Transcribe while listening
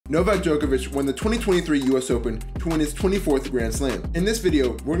Novak Djokovic won the 2023 US Open to win his 24th Grand Slam. In this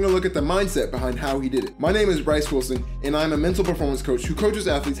video, we're going to look at the mindset behind how he did it. My name is Bryce Wilson, and I'm a mental performance coach who coaches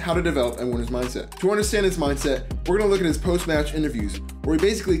athletes how to develop and win his mindset. To understand his mindset, we're going to look at his post-match interviews, where he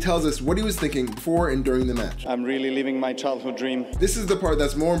basically tells us what he was thinking before and during the match. I'm really living my childhood dream. This is the part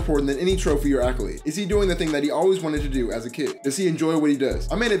that's more important than any trophy or accolade. Is he doing the thing that he always wanted to do as a kid? Does he enjoy what he does?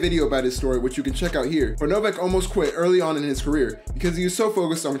 I made a video about his story, which you can check out here, but Novak almost quit early on in his career because he was so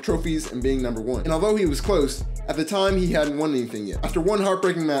focused on trophies and being number one. And although he was close, at the time he hadn't won anything yet. After one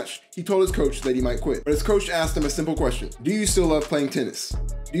heartbreaking match, he told his coach that he might quit. But his coach asked him a simple question: do you still love playing tennis?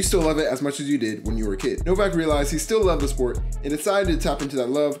 Do you still love it as much as you did when you were a kid? Novak realized he still loved the sport and decided to tap into that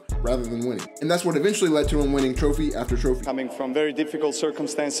love rather than winning. And that's what eventually led to him winning trophy after trophy. Coming from very difficult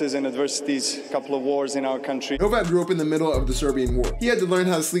circumstances and adversities, a couple of wars in our country. Novak grew up in the middle of the Serbian war. He had to learn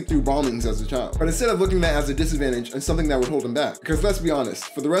how to sleep through bombings as a child. But instead of looking at that as a disadvantage and something that would hold him back, because let's be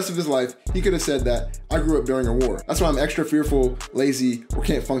honest, for the rest of his life, he could have said that, I grew up during a war. That's why I'm extra fearful, lazy, or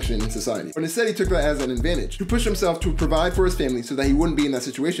can't function in society. But instead he took that as an advantage to push himself to provide for his family so that he wouldn't be in that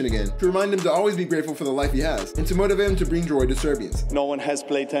situation again, to remind him to always be grateful for the life he has, and to motivate him to bring joy to Serbians. No one has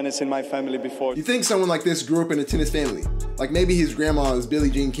played tennis in my family before. You think someone like this grew up in a tennis family, like maybe his grandma is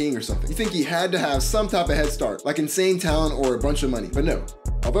Billie Jean King or something. You think he had to have some type of head start, like insane talent or a bunch of money, but no.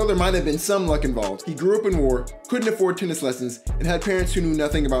 Although there might have been some luck involved, he grew up in war, couldn't afford tennis lessons, and had parents who knew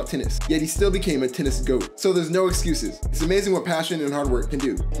nothing about tennis, yet he still became a tennis GOAT. So there's no excuses. It's amazing what passion and hard work can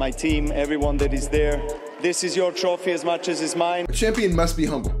do. My team, everyone that is there, this is your trophy as much as it's mine. A champion must be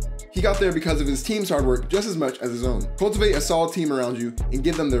humble. He got there because of his team's hard work just as much as his own. Cultivate a solid team around you and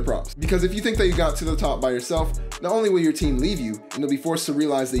give them their props. Because if you think that you got to the top by yourself, not only will your team leave you and they'll be forced to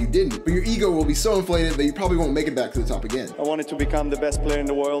realize that you didn't, but your ego will be so inflated that you probably won't make it back to the top again. I wanted to become the best player in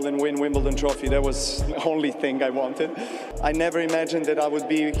the world and win Wimbledon trophy. That was the only thing I wanted. I never imagined that I would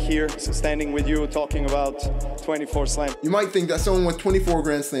be here standing with you talking about 24 slams. You might think that someone with 24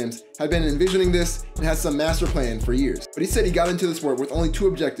 Grand Slams had been envisioning this and had some master plan for years. But he said he got into the sport with only two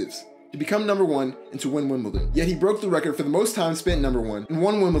objectives: to become number one and to win Wimbledon. Yet he broke the record for the most time spent number one and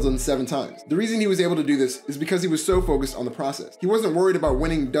won Wimbledon 7 times. The reason he was able to do this is because he was so focused on the process. He wasn't worried about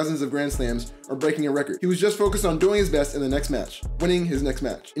winning dozens of Grand Slams or breaking a record. He was just focused on doing his best in the next match, winning his next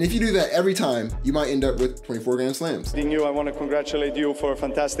match. And if you do that every time, you might end up with 24 Grand Slams. Being you, I want to congratulate you for a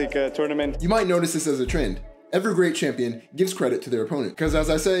fantastic tournament. You might notice this as a trend. Every great champion gives credit to their opponent. Because as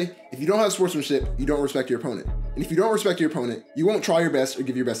I say, if you don't have sportsmanship, you don't respect your opponent. And if you don't respect your opponent, you won't try your best or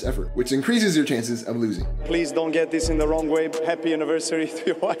give your best effort, which increases your chances of losing. Please don't get this in the wrong way. Happy anniversary to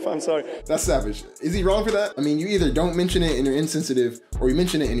your wife, I'm sorry. That's savage. Is he wrong for that? I mean, you either don't mention it and you're insensitive, or you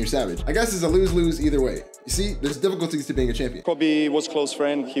mention it and you're savage. I guess it's a lose-lose either way. You see, there's difficulties to being a champion. Kobe was a close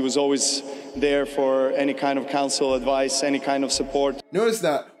friend. He was always there for any kind of counsel, advice, any kind of support. Notice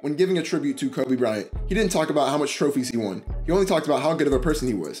that when giving a tribute to Kobe Bryant, he didn't talk about how much trophies he won. He only talked about how good of a person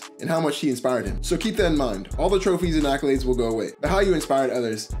he was and how much he inspired him. So keep that in mind. All the trophies and accolades will go away, but how you inspired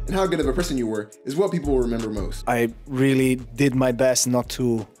others and how good of a person you were is what people will remember most. I really did my best not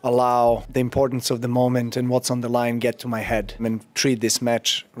to allow the importance of the moment and what's on the line get to my head and treat this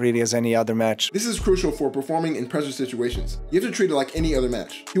match really as any other match. This is crucial for performing in pressure situations. You have to treat it like any other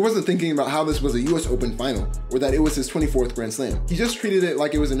match. He wasn't thinking about how this was a US Open final or that it was his 24th Grand Slam. He just treated it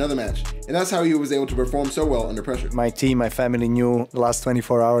like it was another match, and that's how he was able to perform so well under pressure. My team, my family knew the last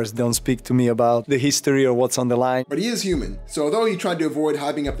 24 hours don't speak to me about the history or what's on the line. But he is human, so although he tried to avoid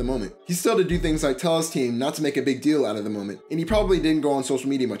hyping up the moment, he still did do things like tell his team not to make a big deal out of the moment, and he probably didn't go on social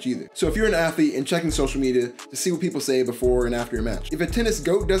media much either. So if you're an athlete and checking social media to see what people say before and after your match, if a tennis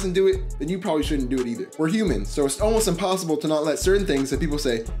GOAT doesn't do it, then you probably shouldn't do it either. We're human, so it's almost impossible to not let certain things that people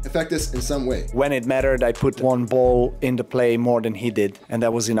say affect us in some way. When it mattered, I put one ball into play more than he did, and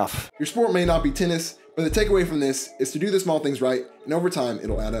that was enough. Your sport may not be tennis, but the takeaway from this is to do the small things right, and over time,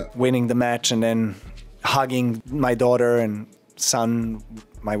 it'll add up. Winning the match and then hugging my daughter and son,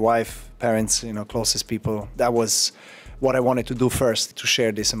 my wife, parents, closest people, that was what I wanted to do first, to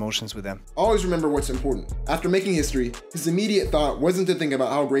share these emotions with them. Always remember what's important. After making history, his immediate thought wasn't to think about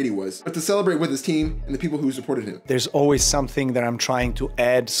how great he was, but to celebrate with his team and the people who supported him. There's always something that I'm trying to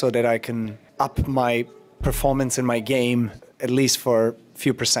add so that I can up my performance in my game, at least for a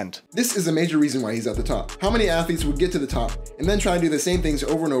few percent. This is a major reason why he's at the top. How many athletes would get to the top and then try to do the same things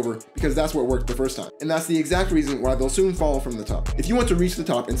over and over because that's what worked the first time? And that's the exact reason why they'll soon fall from the top. If you want to reach the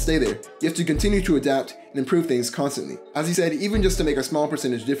top and stay there, you have to continue to adapt and improve things constantly. As he said, even just to make a small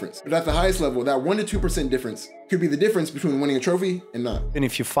percentage difference. But at the highest level, that 1 to 2% difference could be the difference between winning a trophy and not. And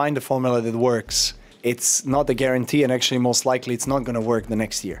if you find a formula that works, it's not a guarantee, and actually most likely it's not going to work the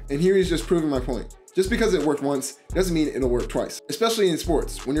next year. And here he's just proving my point. Just because it worked once doesn't mean it'll work twice, especially in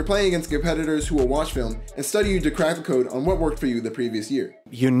sports, when you're playing against competitors who will watch film and study you to crack the code on what worked for you the previous year.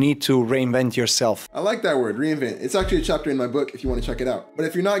 You need to reinvent yourself. I like that word, reinvent. It's actually a chapter in my book if you want to check it out. But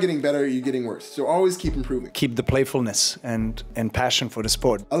if you're not getting better, you're getting worse. So always keep improving. Keep the playfulness and passion for the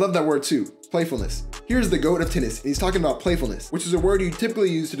sport. I love that word too, playfulness. Here's the GOAT of tennis, and he's talking about playfulness, which is a word you typically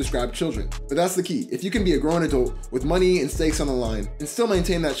use to describe children. But that's the key. If you can be a grown adult with money and stakes on the line and still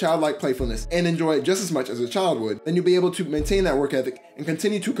maintain that childlike playfulness and enjoy it just as much as a child would, then you'll be able to maintain that work ethic and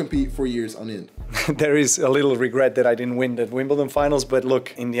continue to compete for years on end. There is a little regret that I didn't win the Wimbledon finals, but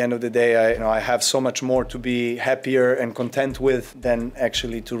look, in the end of the day, I have so much more to be happier and content with than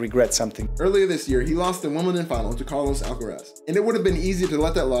actually to regret something. Earlier this year, he lost the Wimbledon final to Carlos Alcaraz, and it would have been easy to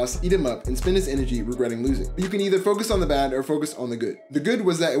let that loss eat him up and spend his energy regretting losing. But you can either focus on the bad or focus on the good. The good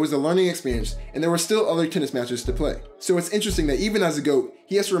was that it was a learning experience, and there were still other tennis matches to play. So it's interesting that even as a GOAT,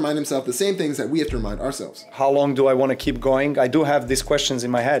 he has to remind himself the same things that we have to remind ourselves. How long do I want to keep going? I do have these questions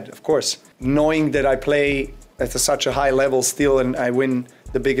in my head, of course. Knowing that I play at such a high level still and I win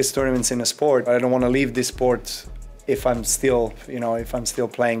the biggest tournaments in the sport, I don't want to leave this sport if I'm still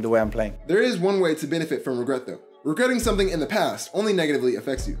playing the way I'm playing. There is one way to benefit from regret though. Regretting something in the past only negatively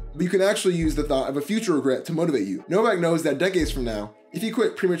affects you, but you can actually use the thought of a future regret to motivate you. Novak knows that decades from now, if he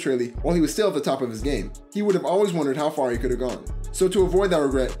quit prematurely while he was still at the top of his game, he would have always wondered how far he could have gone. So to avoid that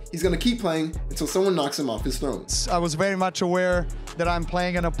regret, he's going to keep playing until someone knocks him off his throne. I was very much aware that I'm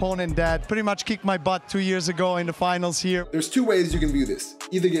playing an opponent that pretty much kicked my butt 2 years ago in the finals here. There's two ways you can view this.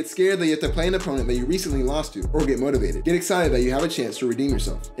 Either get scared that you have to play an opponent that you recently lost to, or get motivated. Get excited that you have a chance to redeem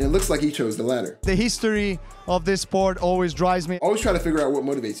yourself. And it looks like he chose the latter. The history of this sport always drives me. Always try to figure out what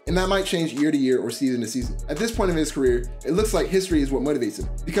motivates you, and that might change year to year or season to season. At this point in his career, it looks like history is what motivates him,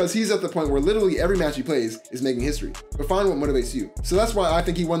 because he's at the point where literally every match he plays is making history. But find what motivates you. So that's why I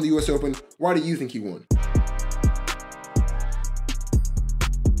think he won the US Open. Why do you think he won?